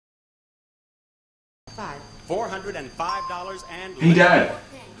$405 and... Hey Dad,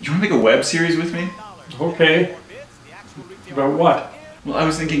 you want to make a web series with me? Okay. About what? Well, I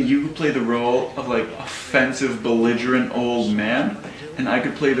was thinking you could play the role of like offensive, belligerent old man, and I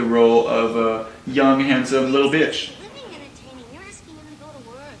could play the role of a young, handsome little bitch.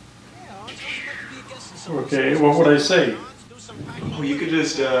 Okay, what would I say? Oh, you could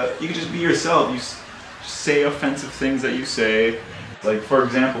just be yourself. You say offensive things that you say. Like, for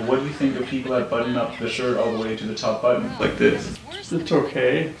example, what do you think of people that button up the shirt all the way to the top button, like this? It's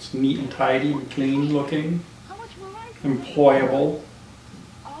okay. It's neat and tidy and clean looking. Employable.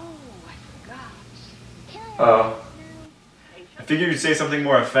 I figured you'd say something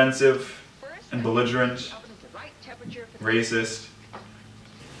more offensive and belligerent, racist.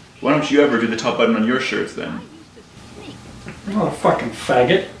 Why don't you ever do the top button on your shirts then? I'm not a fucking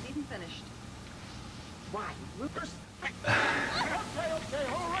faggot. Okay,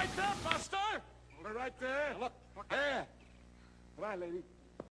 hold right there, Buster. Hold it right there. Look, there. Come on, lady.